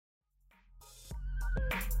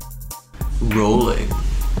Rolling.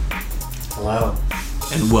 Hello.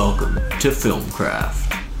 And welcome to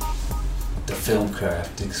Filmcraft. The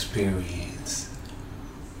Filmcraft experience.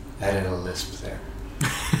 I added a lisp there.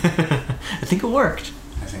 I think it worked.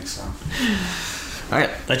 I think so. Alright,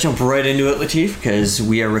 let's jump right into it, Latif, because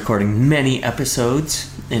we are recording many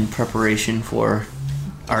episodes in preparation for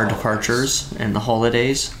our departures and the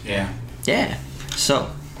holidays. Yeah. Yeah. So,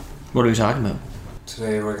 what are we talking about?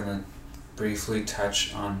 Today we're going to briefly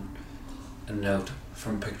touch on a note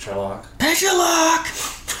from Picture Lock. Picture Lock!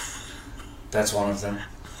 That's one of them.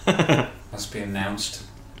 Must be announced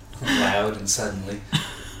loud and suddenly.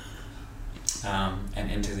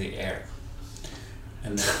 And into the air.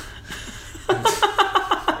 And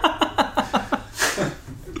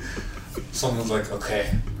someone's like, okay,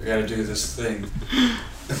 we gotta do this thing.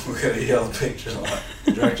 We gotta yell Picture Lock.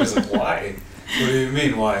 The director's like, why? What do you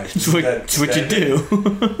mean, why? It's what you do.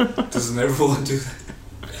 Doesn't everyone do that?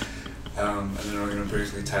 And then we're going to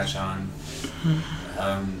briefly touch on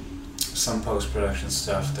some post-production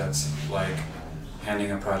stuff that's like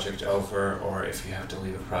handing a project over, or if you have to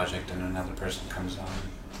leave a project and another person comes on,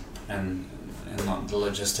 and the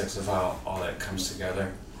logistics of how all that comes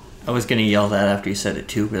together. I was going to yell that after you said it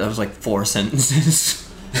too, but that was like 4 sentences.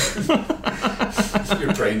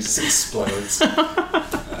 Your brain just explodes.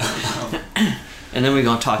 And then we're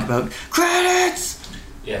going to talk about credits!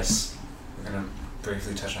 Yes, we're going to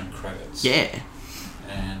briefly touch on credits. Yeah.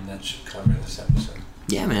 And that should cover this episode.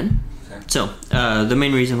 Yeah, man. Okay. So, the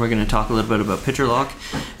main reason we're going to talk a little bit about Picture Lock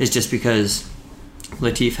is just because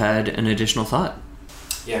Latif had an additional thought.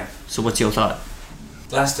 Yeah. So what's your thought?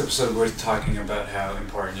 Last episode we were talking about how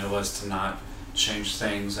important it was to not change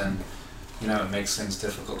things, and it makes things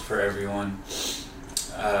difficult for everyone.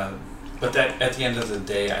 But that at the end of the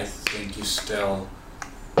day, I think you still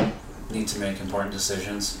need to make important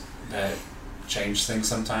decisions that change things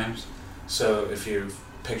sometimes. So if you're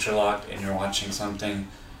picture locked and you're watching something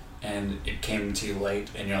and it came to you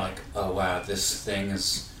late and you're like, oh wow, this thing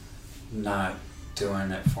is not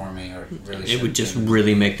doing it for me, or really it would just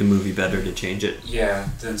really make the movie better to change it. Yeah,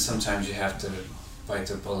 then sometimes you have to bite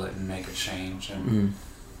the bullet and make a change and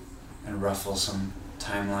ruffle some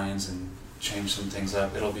timelines and change some things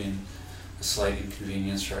up. It'll be a slight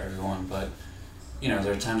inconvenience for everyone, but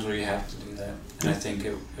there are times where you have to do that, and I think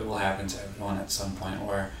it will happen to everyone at some point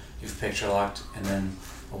where you've picture locked and then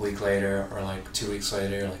a week later or like 2 weeks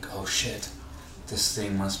later you're like, oh shit, this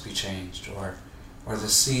thing must be changed, or the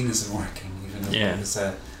scene isn't working, even though it's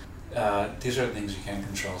that. These are things you can't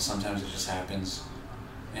control. Sometimes it just happens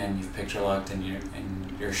and you've picture locked and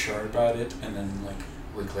you're sure about it, and then like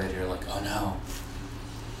a week later you're like, oh no.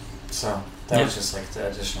 So that was just like the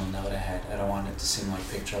additional note I had. I don't want it to seem like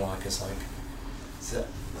Picture Lock is like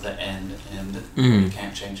the end you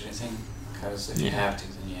can't change anything, because if you have to,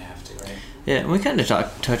 then you have to, right? Yeah, and we kind of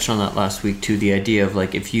touched on that last week too, the idea of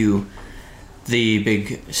like the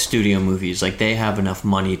big studio movies, like they have enough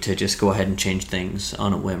money to just go ahead and change things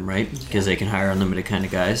on a whim, right? Because they can hire unlimited kind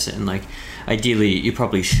of guys, and like ideally you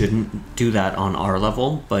probably shouldn't do that on our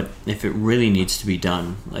level, but if it really needs to be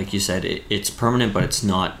done, like you said, it's permanent, but it's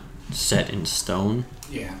not set in stone.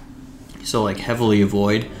 Yeah. So like heavily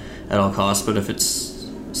avoid at all costs, but if it's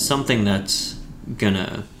something that's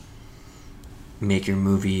gonna make your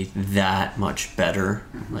movie that much better,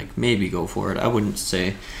 like maybe go for it. I wouldn't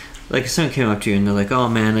say, like if someone came up to you and they're like, oh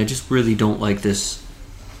man, I just really don't like this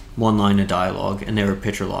one line of dialogue, and they were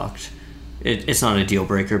picture locked, it's not a deal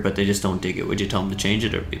breaker, but they just don't dig it, would you tell them to change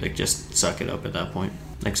it, or be like, just suck it up at that point,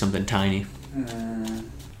 like something tiny?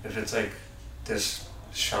 If it's like this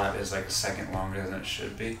shot is like a second longer than it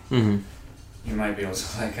should be, you might be able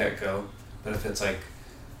to let that go. But if it's like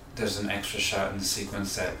there's an extra shot in the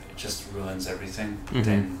sequence that just ruins everything,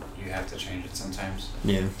 then you have to change it sometimes.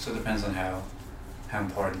 Yeah. So it depends on how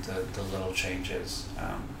important the little change is,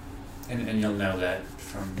 and you'll know that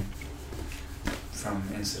from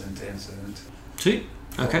incident to incident. Sweet.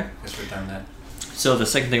 Okay. I guess we've done that. So the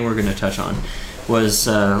second thing we're going to touch on was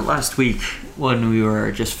last week when we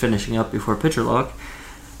were just finishing up before Picture Lock,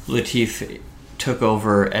 Latif took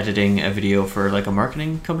over editing a video for like a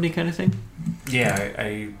marketing company kind of thing. Yeah,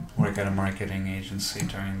 I work at a marketing agency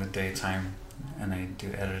during the daytime, and I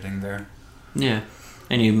do editing there. Yeah,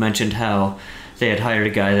 and you mentioned how they had hired a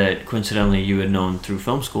guy that coincidentally you had known through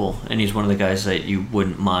film school, and he's one of the guys that you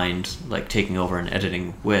wouldn't mind like taking over and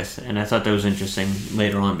editing with. And I thought that was interesting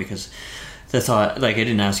later on, because the thought, like I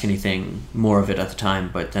didn't ask anything more of it at the time,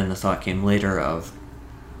 but then the thought came later of,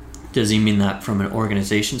 does he mean that from an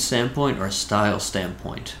organization standpoint or a style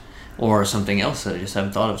standpoint? Or something else that I just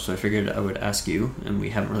haven't thought of, so I figured I would ask you, and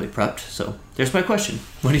we haven't really prepped, so there's my question.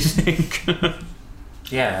 What do you think?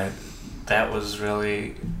 Yeah, that was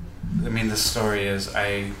really, I mean, the story is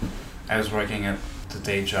I was working at the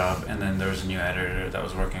day job, and then there was a new editor that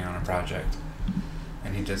was working on a project,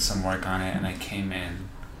 and he did some work on it, and I came in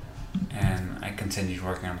and I continued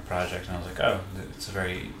working on the project, and I was like, oh, it's a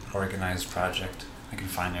very organized project. I can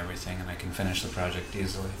find everything and I can finish the project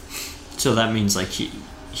easily. So that means like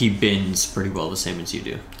he bins pretty well the same as you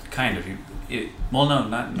do. Kind of. Well, no,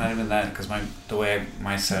 not even that, because the way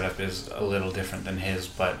my setup is a little different than his,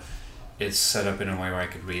 but it's set up in a way where I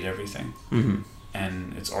could read everything, Mm-hmm.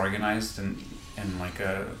 and it's organized in like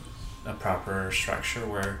a proper structure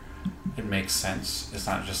where it makes sense. It's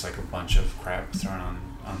not just like a bunch of crap thrown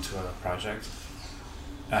onto a project.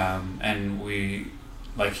 And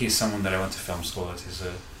he's someone that I went to film school with. He's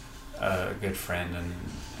a good friend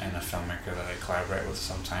and a filmmaker that I collaborate with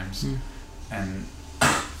sometimes. Mm. And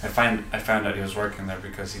I found out he was working there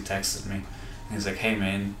because he texted me. And he's like, hey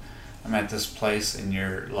man, I'm at this place and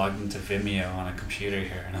you're logged into Vimeo on a computer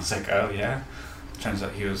here. And I was like, oh yeah? Turns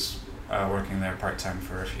out he was working there part-time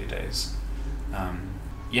for a few days.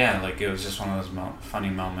 Yeah, like it was just one of those funny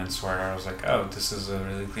moments where I was like, oh, this is a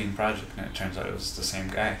really clean project. And it turns out it was the same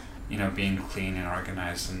guy. You know, being clean and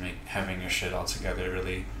organized and having your shit all together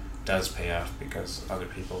really does pay off, because other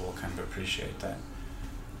people will kind of appreciate that.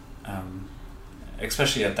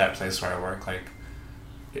 Especially at that place where I work, like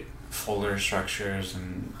folder structures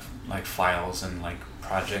and like files and like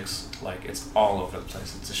projects, like it's all over the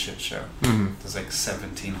place. It's a shit show. Mm-hmm. There's like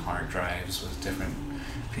 17 hard drives with different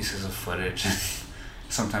pieces of footage.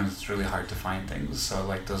 Sometimes it's really hard to find things, so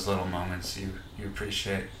like those little moments you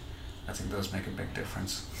appreciate, I think those make a big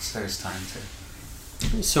difference. It saves time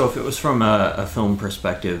too. So if it was from a film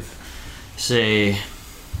perspective, say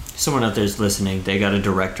someone out there is listening, they got a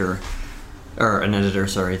director or an editor,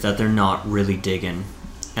 that they're not really digging,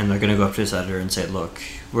 and they're going to go up to this editor and say, look,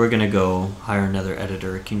 we're going to go hire another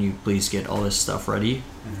editor, can you please get all this stuff ready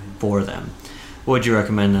Mm-hmm. for them? What would you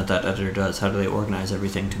recommend that editor does? How do they organize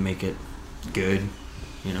everything to make it good,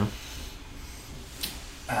 you know?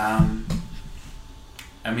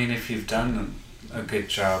 I mean, if you've done a good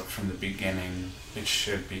job from the beginning, it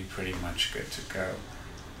should be pretty much good to go.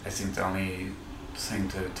 I think the only thing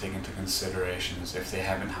to take into consideration is if they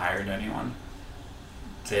haven't hired anyone,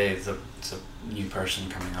 the new person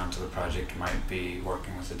coming onto the project might be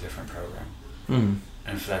working with a different program. Mm.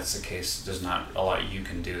 And if that's the case, there's not a lot you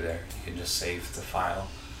can do there. You can just save the file.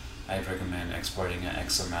 I'd recommend exporting an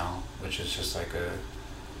XML, which is just like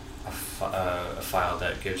a file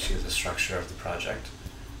that gives you the structure of the project,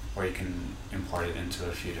 where you can import it into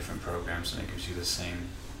a few different programs and it gives you the same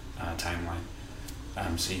timeline.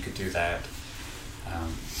 So you could do that.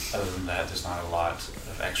 Other than that, there's not a lot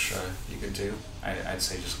of extra you could do. I'd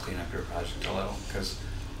say just clean up your project a little, because,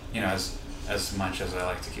 you know, as much as I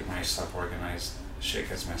like to keep my stuff organized, shit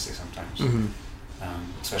gets messy sometimes. Mm-hmm.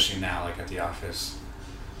 Especially now, like at the office,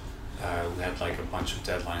 we had like a bunch of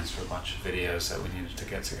deadlines for a bunch of videos that we needed to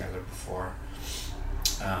get together before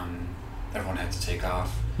everyone had to take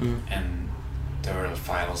off. Mm. And there were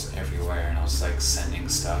files everywhere, and I was like sending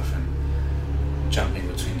stuff and jumping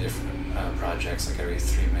between different projects like every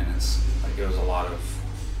 3 minutes. Like it was a lot of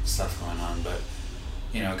stuff going on, but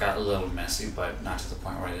you know, it got a little messy, but not to the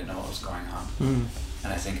point where I didn't know what was going on. Mm.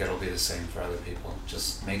 And I think it'll be the same for other people.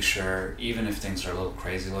 Just make sure, even if things are a little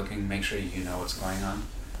crazy looking, make sure you know what's going on.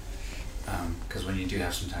 Because when you do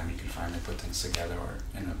have some time, you can finally put things together, or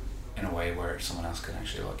in a way where someone else can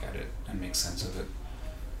actually look at it and make sense of it.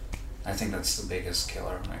 I think that's the biggest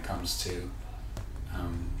killer when it comes to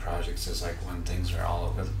projects, is like when things are all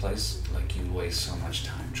over the place, like you waste so much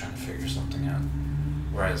time trying to figure something out.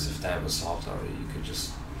 Whereas if that was solved already, you could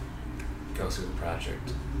just go through the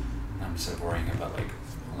project instead of worrying about like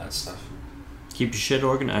all that stuff. Keep your shit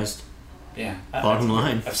organized. Yeah. Bottom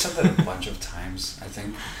line. I've said that a bunch of times, I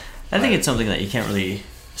think. I think it's something that you can't really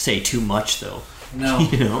say too much, though. No.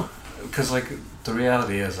 You know? Because like the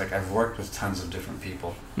reality is, like, I've worked with tons of different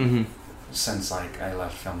people Mm-hmm. since like I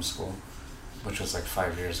left film school, which was like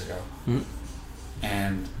 5 years ago. Mm-hmm.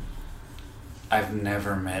 And I've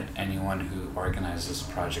never met anyone who organizes a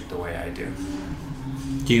project the way I do.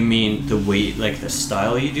 Do you mean the way, like the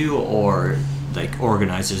style you do, or like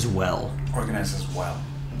organizes well? Organizes well.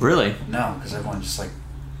 Really? No, because everyone just like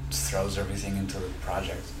throws everything into the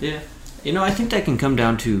project. Yeah. You know, I think that can come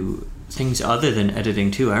down to things other than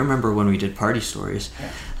editing too. I remember when we did Party Stories,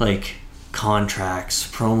 Yeah. like contracts,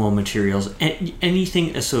 promo materials,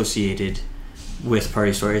 anything associated with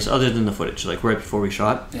Party Stories other than the footage. Like right before we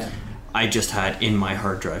shot, Yeah. I just had in my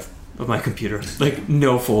hard drive of my computer, like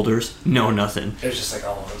no folders, no nothing. It was just like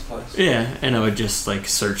all over the place. Yeah, and I would just like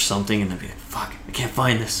search something and I'd be like, fuck, I can't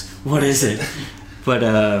find this. What is it?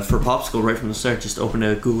 But for Popsicle, right from the start, just opened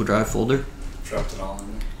a Google Drive folder. Dropped it all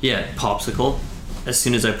in there. Yeah, Popsicle. As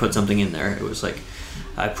soon as I put something in there, it was like,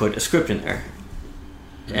 I put a script in there.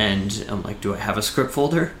 And I'm like, do I have a script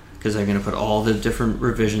folder? Because I'm going to put all the different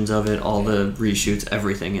revisions of it, all the reshoots,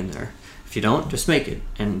 everything in there. If you don't, just make it.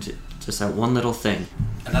 And just that one little thing.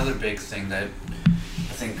 Another big thing that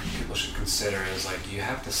I think people should consider is like you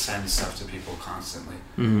have to send stuff to people constantly.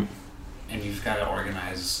 Mm-hmm. And you've got to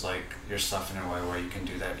organize like your stuff in a way where you can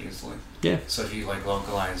do that easily. Yeah. So if you like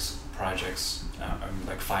localize projects,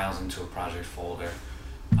 like files into a project folder,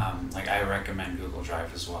 like I recommend Google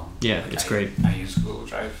Drive as well. Yeah, like it's great. I use Google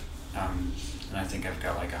Drive, and I think I've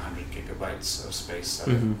got like 100 gigabytes of space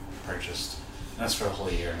that I purchased. And that's for a whole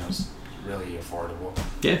year, and it was really affordable.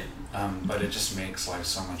 Yeah. But it just makes life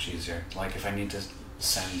so much easier. Like if I need to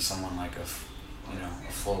send someone like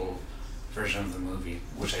a full version of the movie,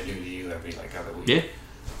 which I do to you every like other week. Yeah.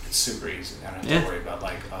 It's super easy. I don't have to worry about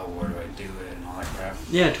like, oh, where do I do it and all that crap.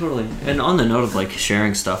 Yeah, totally. And on the note of like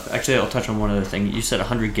sharing stuff, actually I'll touch on one other thing. You said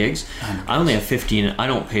 100 gigs. I only have 15. I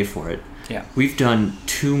don't pay for it. Yeah. We've done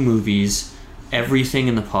 2 movies. Everything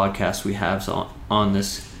in the podcast we have on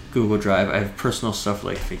this Google Drive. I have personal stuff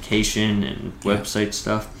like vacation and website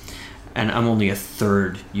stuff. And I'm only a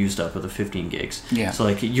third used up of the 15 gigs. Yeah. So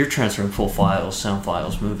like you're transferring full files, sound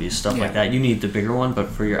files, movies, stuff like that. You need the bigger one, but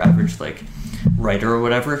for your average like writer or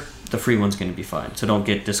whatever, the free one's going to be fine. So don't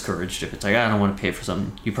get discouraged if it's like, I don't want to pay for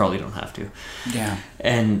something. You probably don't have to. Yeah.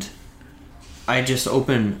 And I just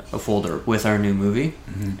opened a folder with our new movie,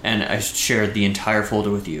 and I shared the entire folder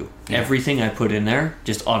with you. Yeah. Everything I put in there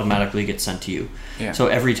just automatically gets sent to you. Yeah. So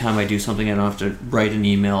every time I do something, I don't have to write an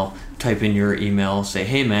email, type in your email, say,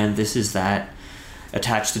 hey man, this is that,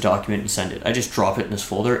 attach the document and send it. I just drop it in this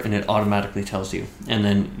folder and it automatically tells you. And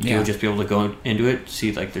then you'll just be able to go into it,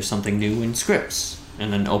 see like there's something new in scripts,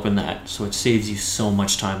 and then open that. So it saves you so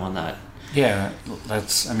much time on that. Yeah,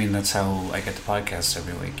 that's how I get the podcast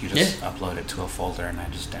every week. You just upload it to a folder and I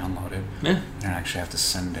just download it. Yeah. I don't actually have to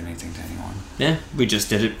send anything to anyone. Yeah, we just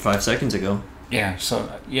did it 5 seconds ago. Yeah,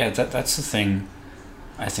 so that's the thing.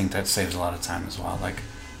 I think that saves a lot of time as well. Like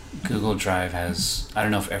Google Drive has, I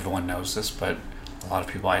don't know if everyone knows this, but a lot of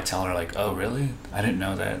people I tell are like, oh really? I didn't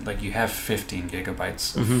know that. Like you have 15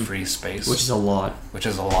 gigabytes of free space. Which is a lot.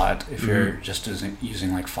 If you're just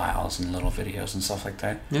using like files and little videos and stuff like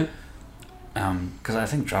that. Yeah. Because I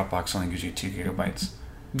think Dropbox only gives you 2 gigabytes.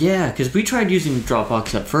 Yeah, because we tried using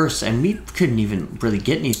Dropbox at first, and we couldn't even really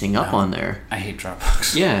get anything up on there. I hate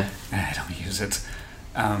Dropbox. Yeah. I don't use it.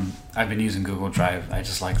 I've been using Google Drive. I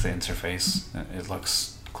just like the interface. It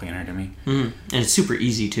looks cleaner to me. And it's super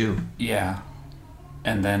easy, too. Yeah.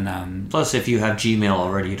 And then... Plus, if you have Gmail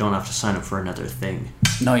already, you don't have to sign up for another thing.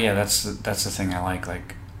 No, yeah, that's the thing I like.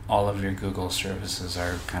 Like, all of your Google services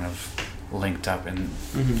are kind of linked up in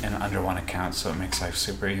under one account, so it makes life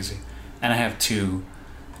super easy. And I have 2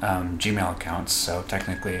 Gmail accounts, so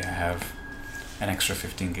technically I have an extra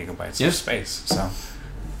 15 gigabytes of space. So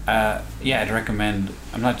I'd recommend.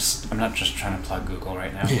 I'm not just trying to plug Google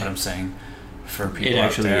right now, but I'm saying for people it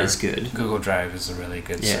actually out there, is good. Google Drive is a really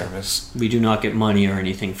good service. We do not get money or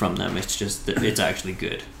anything from them. It's just that it's actually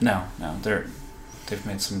good. No, they've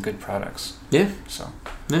made some good products. Yeah. So.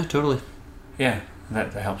 Yeah, totally. Yeah.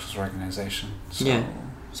 That helps with organization. So. Yeah.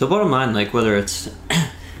 So bottom line, like whether it's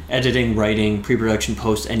editing, writing, pre-production,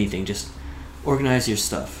 post, anything, just organize your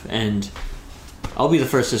stuff. And I'll be the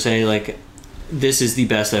first to say, like, this is the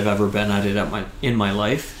best I've ever been at it in my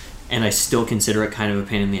life, and I still consider it kind of a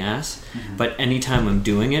pain in the ass. But anytime I'm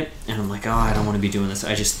doing it, and I'm like, oh, I don't want to be doing this,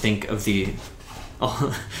 I just think of the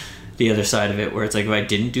other side of it, where it's like, if I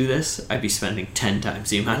didn't do this, I'd be spending 10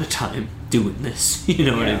 times the amount of time doing this. You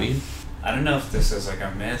know what I mean? I don't know if this is like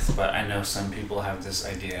a myth, but I know some people have this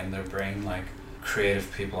idea in their brain, like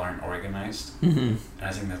creative people aren't organized. And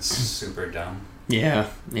I think that's super dumb. Yeah.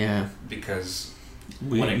 Because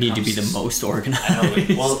we need to be the most organized. I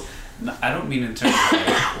know, well, I don't mean in terms of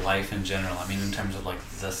like life in general. I mean in terms of like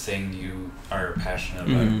the thing you are passionate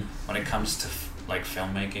about. When it comes to like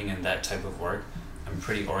filmmaking and that type of work, I'm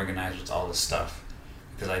pretty organized with all this stuff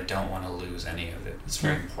because I don't want to lose any of it. It's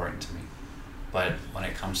very important to me. But when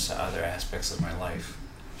it comes to other aspects of my life,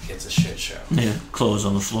 it's a shit show. Yeah, clothes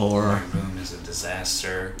on the floor. My room is a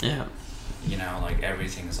disaster. Yeah. You know, like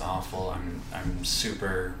everything is awful. I'm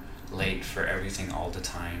super late for everything all the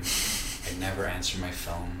time. I never answer my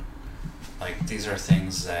phone. Like these are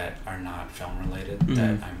things that are not film related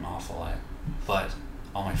that I'm awful at. But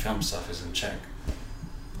all my film stuff is in check.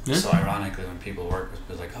 Yeah. So ironically, when people work with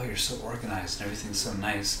me, like, oh, you're so organized and everything's so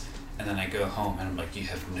nice. And then I go home and I'm like, you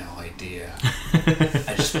have no idea.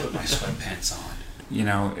 I just put my sweatpants on you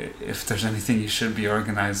know, if there's anything you should be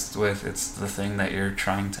organized with, it's the thing that you're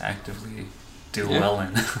trying to actively do well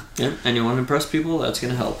in. Yep, and you want to impress people, that's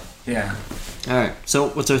going to help. Yeah. Alright, so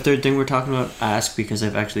what's our third thing we're talking about? Ask, because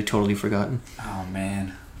I've actually totally forgotten. Oh,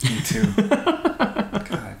 man. Me too.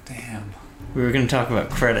 God damn. We were going to talk about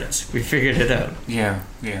credits. We figured it out. Yeah,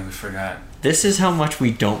 we forgot. This is how much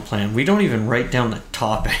we don't plan. We don't even write down the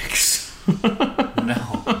topics.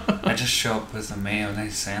 No. I just show up with a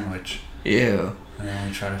mayonnaise sandwich. Ew. And then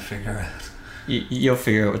we try to figure out. You'll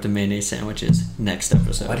figure out what the mayonnaise sandwich is next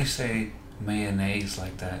episode. Why do you say mayonnaise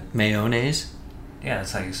like that? Mayonnaise? Yeah,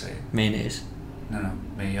 that's how you say it. Mayonnaise. No,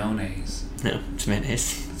 mayonnaise. No, it's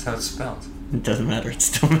mayonnaise. That's how it's spelled. It doesn't matter, it's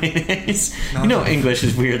still mayonnaise. No, you know English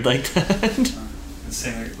is weird like that. I've been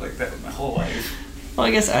saying it like that my whole life. Well,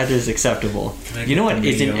 I guess either is acceptable. You know what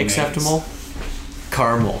isn't acceptable?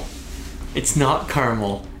 Caramel. It's not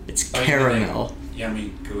caramel, it's caramel.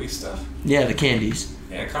 Yummy, gooey stuff? Yeah, the candies.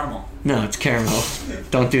 Yeah, caramel. No, it's caramel.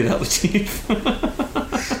 Don't do that, Latif.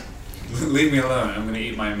 Leave me alone. I'm going to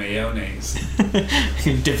eat my mayonnaise.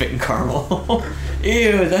 You dip it in caramel.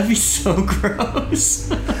 Ew, that'd be so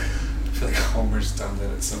gross. I feel like Homer's done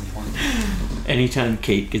that at some point. Anytime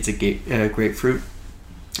Kate gets a grapefruit,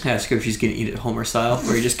 ask her if she's going to eat it Homer style,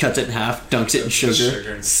 where he just cuts it in half, dunks it in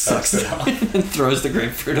sugar and sucks it off. and throws the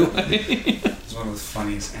grapefruit away. It's one of the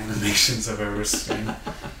funniest animations I've ever seen.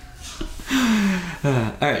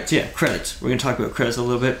 Alright, so yeah, credits. We're going to talk about credits a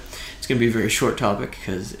little bit. It's going to be a very short topic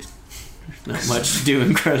because there's not much to do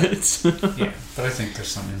in credits. Yeah, but I think there's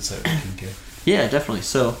some insight we can give. Yeah, definitely.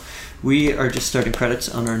 So we are just starting credits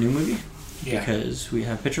on our new movie because we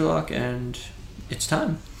have picture lock and it's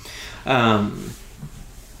time.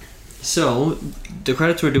 So the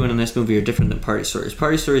credits we're doing in this movie are different than Party Stories.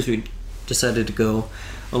 Party Stories, we decided to go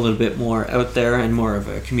a little bit more out there and more of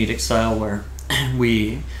a comedic style where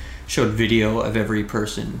we showed video of every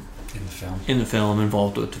person in the film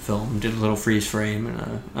involved with the film, did a little freeze frame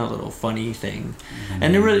and a little funny thing,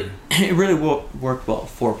 and it really worked well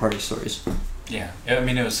for Party Stories. Yeah, I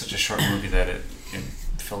mean it was such a short movie that it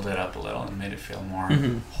filled it up a little and made it feel more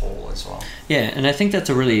whole as well. Yeah, and I think that's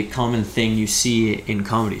a really common thing you see in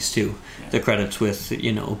comedies too. Yeah. The credits with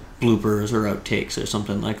bloopers or outtakes or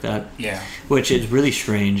something like that. Yeah, which is really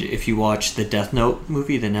strange. If you watch the Death Note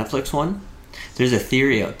movie, the Netflix one, there's a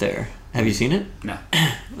theory out there. Have you seen it? No.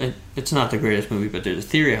 It's not the greatest movie, but there's a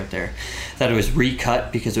theory out there that it was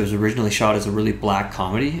recut because it was originally shot as a really black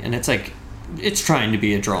comedy, and it's trying to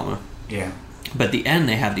be a drama. Yeah. But at the end,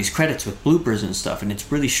 they have these credits with bloopers and stuff, and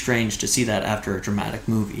it's really strange to see that after a dramatic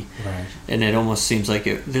movie. Right. And it almost seems like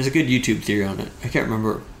there's a good YouTube theory on it. I can't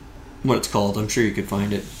remember what it's called. I'm sure you could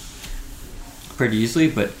find it pretty easily.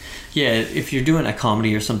 But yeah, if you're doing a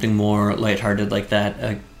comedy or something more lighthearted like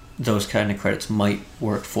that, those kind of credits might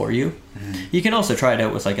work for you. You can also try it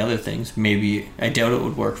out with like other things. Maybe, I doubt it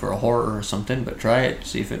would work for a horror or something, but try it,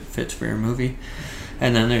 see if it fits for your movie.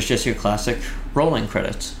 And then there's just your classic rolling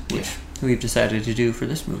credits, which we've decided to do for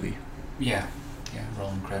this movie. Yeah,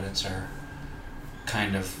 rolling credits are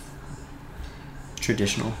kind of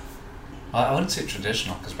traditional. Well, I wouldn't say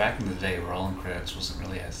traditional, because back in the day, rolling credits wasn't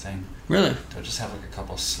really a thing. Really? They would just have like a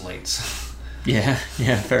couple slates. Yeah,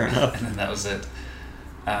 fair enough. And then that was it.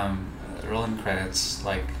 Rolling credits,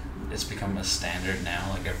 like, it's become a standard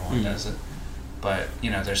now, like everyone does it. But,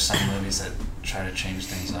 there's some movies that try to change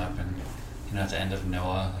things up, and, at the end of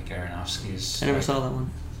Noah, like Aronofsky's... I never saw that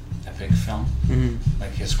one. Epic film. Mm-hmm.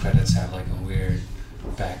 Like, his credits have, like, a weird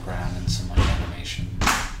background and some, like, animation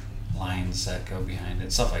lines that go behind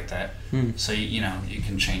it, stuff like that. So, you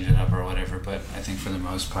can change it up or whatever, but I think for the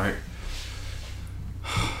most part,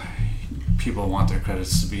 people want their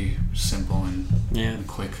credits to be simple and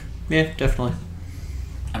quick. Yeah, definitely.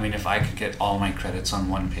 I mean, if I could get all my credits on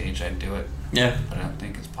one page, I'd do it. Yeah. But I don't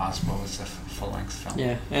think it's possible with a full-length film.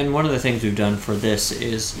 Yeah, and one of the things we've done for this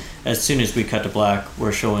is, as soon as we cut to black,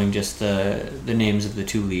 we're showing just the names of the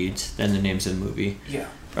two leads, then the names of the movie. Yeah.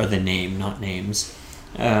 Or the name, not names.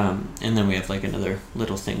 And then we have like another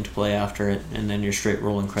little thing to play after it, and then your straight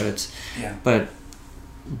rolling credits. Yeah. But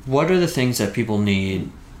what are the things that people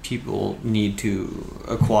need to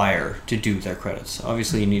acquire to do their credits?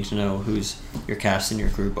 Obviously, you need to know who's your cast and your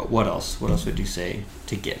crew, but what else? What else would you say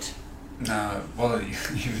to get? Well,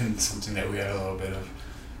 even something that we had a little bit of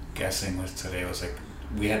guessing with today was like,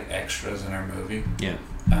 we had extras in our movie. Yeah.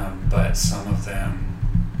 But some of them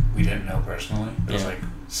we didn't know personally. It was like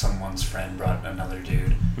someone's friend brought another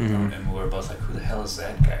dude, and we were both like, who the hell is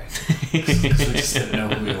that guy? Because we just didn't know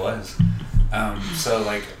who he was. So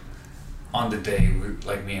like, on the day,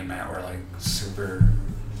 me and Matt were like super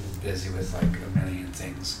busy with like a million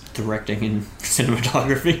things. Directing and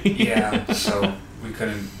cinematography. Yeah, so we we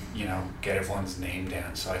couldn't, get everyone's name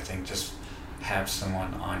down. So I think just have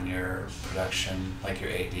someone on your production, like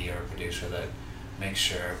your AD or producer, that makes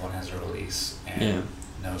sure everyone has a release and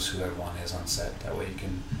knows who everyone is on set. That way you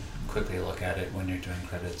can quickly look at it when you're doing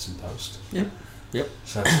credits and post. Yep.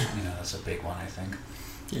 So that's a big one, I think.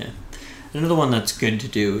 Yeah. Another one that's good to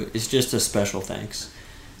do is just a special thanks.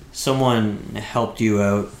 Someone helped you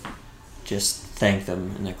out, just thank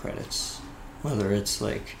them in the credits. Whether it's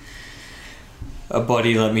like a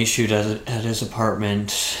buddy let me shoot at his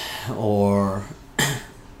apartment, or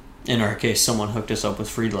in our case, someone hooked us up with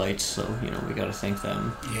free lights, so we got to thank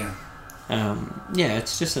them. Yeah.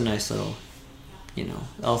 It's just a nice little,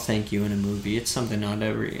 I'll thank you in a movie. It's something not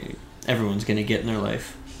everyone's gonna get in their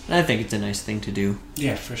life. And I think it's a nice thing to do.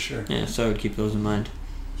 Yeah, for sure. Yeah, so I would keep those in mind.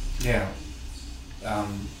 Yeah.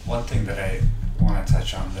 One thing that I want to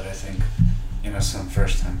touch on that I think, some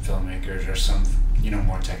first-time filmmakers or some,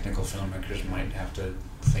 more technical filmmakers might have to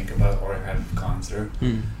think about or have gone through.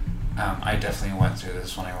 I definitely went through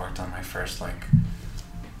this when I worked on my first,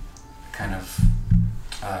 kind of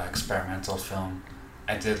experimental film.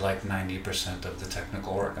 I did 90% of the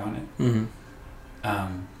technical work on it. Mm-hmm.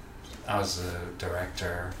 I was a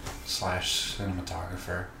director /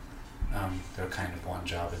 cinematographer. They were kind of one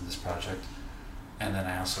job in this project. And then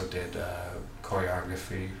I also did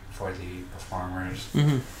choreography for the performers.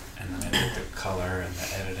 Mm-hmm. And then I did the color and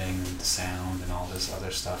the editing and the sound and all this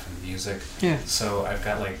other stuff and music. Yeah. So I've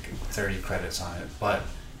got 30 credits on it, but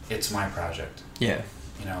it's my project. Yeah.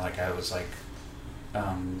 I was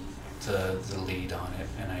the lead on it,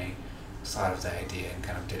 and I thought of the idea and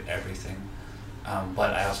kind of did everything.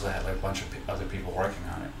 But I also had a bunch of other people working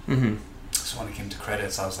on it. Mm-hmm. So when it came to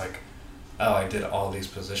credits, I was like, oh, I did all these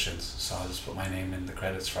positions, so I'll just put my name in the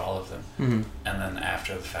credits for all of them. Mm-hmm. And then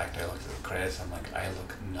after the fact, I looked at the credits, I'm like, I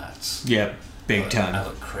look nuts. Yeah, big time. I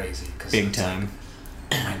look crazy. Big time.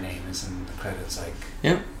 My name is in the credits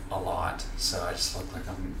a lot, so I just look like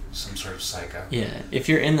I'm some sort of psycho. Yeah, if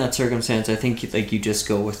you're in that circumstance, I think you just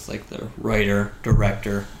go with the writer,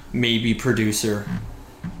 director, maybe producer.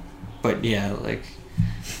 But yeah,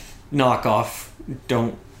 knock off,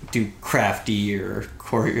 don't do crafty or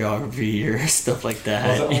choreography or stuff like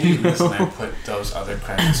that. Well, the only reason I put those other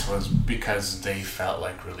credits was because they felt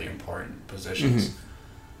like really important positions.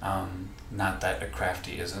 Mm-hmm. Not that a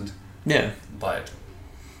crafty isn't. Yeah. But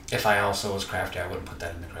if I also was crafty, I wouldn't put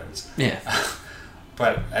that in the credits. Yeah.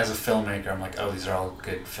 But as a filmmaker, I'm like, oh, these are all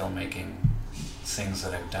good filmmaking things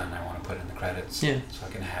that I've done. I want to put in the credits. Yeah. So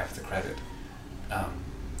I can have the credit.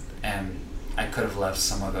 And I could have left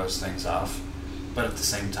some of those things off, but at the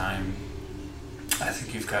same time, I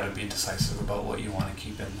think you've got to be decisive about what you want to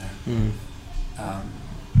keep in there. Mm.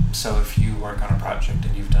 So if you work on a project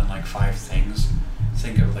and you've done 5 things,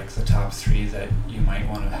 think of the top 3 that you might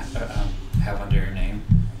want to have under your name,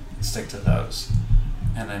 and stick to those.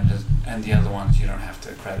 And then and the other ones you don't have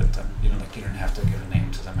to credit them. You don't have to give a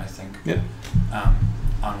name to them. I think. Yeah.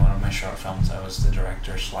 On one of my short films, I was the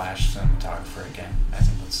director / cinematographer again. I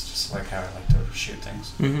think that's just how I like to shoot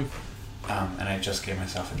things. Mm-hmm. And I just gave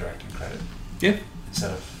myself a directing credit. Yeah.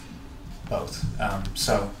 Instead of both.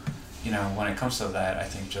 So, when it comes to that, I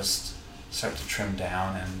think just start to trim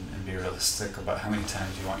down and be realistic about how many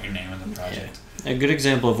times you want your name in the project. Yeah. A good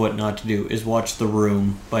example of what not to do is watch The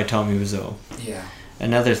Room by Tommy Wiseau. Yeah.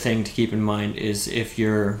 Another thing to keep in mind is if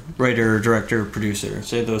you're writer, director, producer,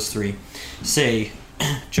 say those 3. Say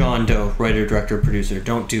John Doe, writer, director, producer.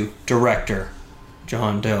 Don't do director,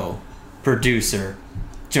 John Doe, producer,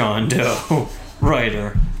 John Doe,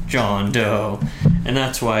 writer, John Doe. And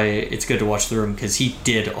that's why it's good to watch The Room, because he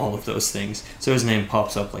did all of those things. So his name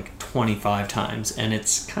pops up 25 times, and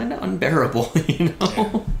it's kind of unbearable, Yeah.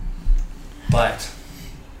 But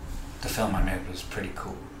the film I made was pretty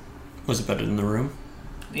cool. Was it better than The Room?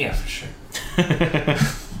 Yeah, for sure. I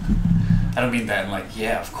don't mean that in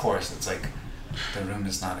yeah, of course. It's The Room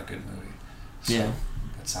is not a good movie. So Yeah.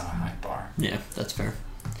 It's not a high bar. Yeah, that's fair.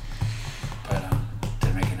 But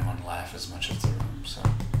didn't make anyone laugh as much as The Room, so.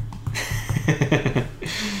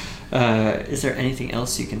 Is there anything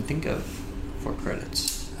else you can think of for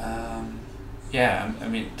credits? Yeah, I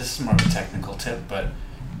mean, this is more of a technical tip, but,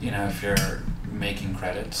 if you're making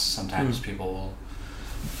credits, sometimes people will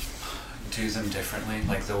do them differently.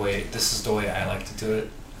 This is the way I like to do it.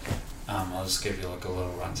 I'll just give you a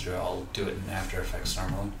little run through. I'll do it in After Effects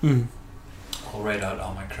normally. Mm. I'll write out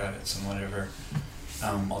all my credits and whatever.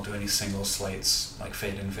 I'll do any single slates,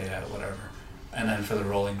 fade in, fade out, whatever. And then for the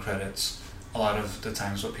rolling credits, a lot of the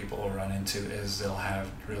times what people will run into is they'll have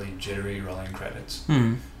really jittery rolling credits.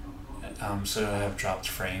 Mm. So they'll have dropped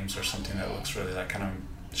frames or something that looks really kind of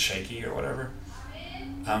shaky or whatever.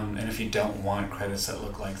 And if you don't want credits that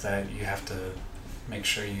look like that, you have to make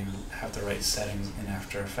sure you have the right settings in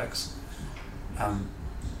After Effects.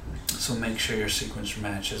 So make sure your sequence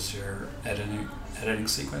matches your editing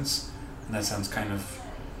sequence. And that sounds kind of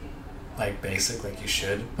like basic, like you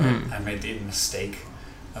should, but I made the mistake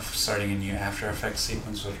of starting a new After Effects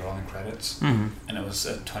sequence with rolling credits, and it was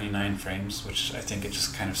at 29 frames, which I think it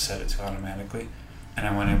just kind of set it to automatically.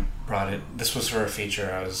 And when I brought it, this was for a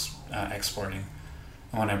feature I was exporting,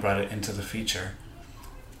 and when I brought it into the feature,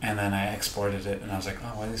 and then I exported it, and I was like,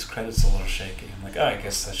 oh, why are these credits a little shaky? I'm like, oh, I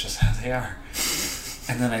guess that's just how they are.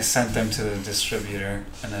 And then I sent them to the distributor,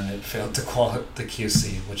 and then it failed the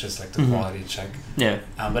QC, which is like the quality check. Yeah.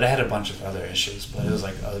 But I had a bunch of other issues, but it was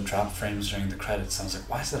like drop frames during the credits. And I was like,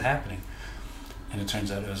 why is that happening? And it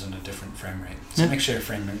turns out it was in a different frame rate. So make sure your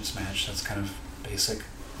frame rates match. That's kind of basic.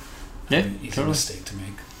 Easy mistake to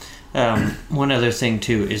make. One other thing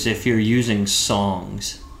too is if you're using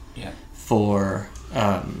songs for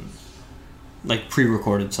like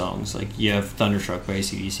pre-recorded songs, like you have Thunderstruck by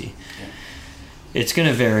AC/DC. Yeah. It's going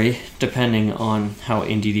to vary depending on how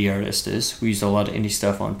indie the artist is. We use a lot of indie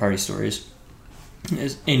stuff on Party Stories.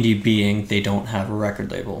 As indie being they don't have a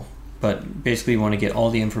record label. But basically you want to get all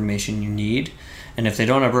the information you need. And if they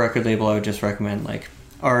don't have a record label, I would just recommend like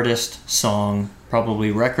artist, song,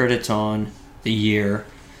 probably record it's on, the year,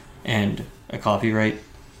 and a copyright.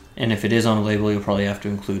 And if it is on a label, you'll probably have to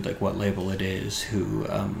include like what label it is, who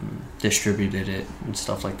distributed it, and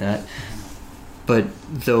stuff like that. But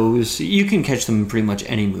those, you can catch them in pretty much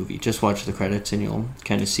any movie. Just watch the credits and you'll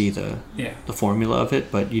kind of see the formula of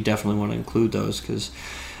it. But you definitely want to include those because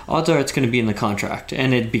odds are it's going to be in the contract.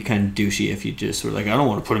 And it'd be kind of douchey if you just were like, I don't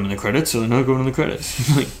want to put them in the credits, so they're not going in the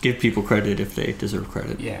credits. Like, give people credit if they deserve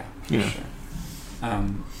credit. Yeah, for sure.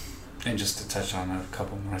 And just to touch on a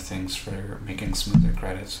couple more things for making smoother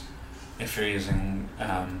credits. If you're using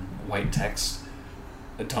white text,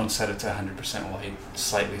 don't set it to 100% white.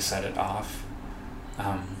 Slightly set it off.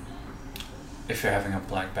 If you're having a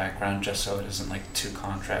black background, just so it isn't like too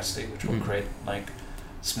contrasty, which will create like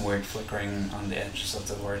some weird flickering on the edges of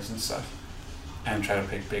the words and stuff. And try to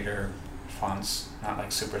pick bigger fonts, not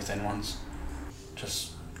like super thin ones.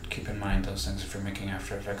 Just keep in mind those things if you're making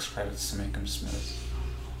After Effects credits to make them smooth.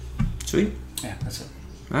 Sweet. Yeah, that's it.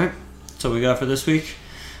 Alright, that's what we got for this week.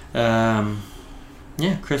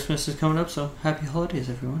 Christmas is coming up, so happy holidays,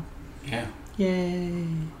 everyone. Yeah. Yay.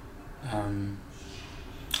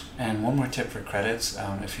 And one more tip for credits,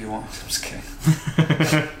 if you want. I'm just kidding.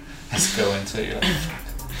 Let's go into it.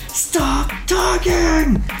 Stop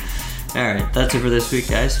talking! Alright, that's it for this week,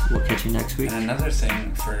 guys. We'll catch you next week. And another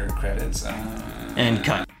thing for credits. And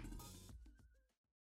cut.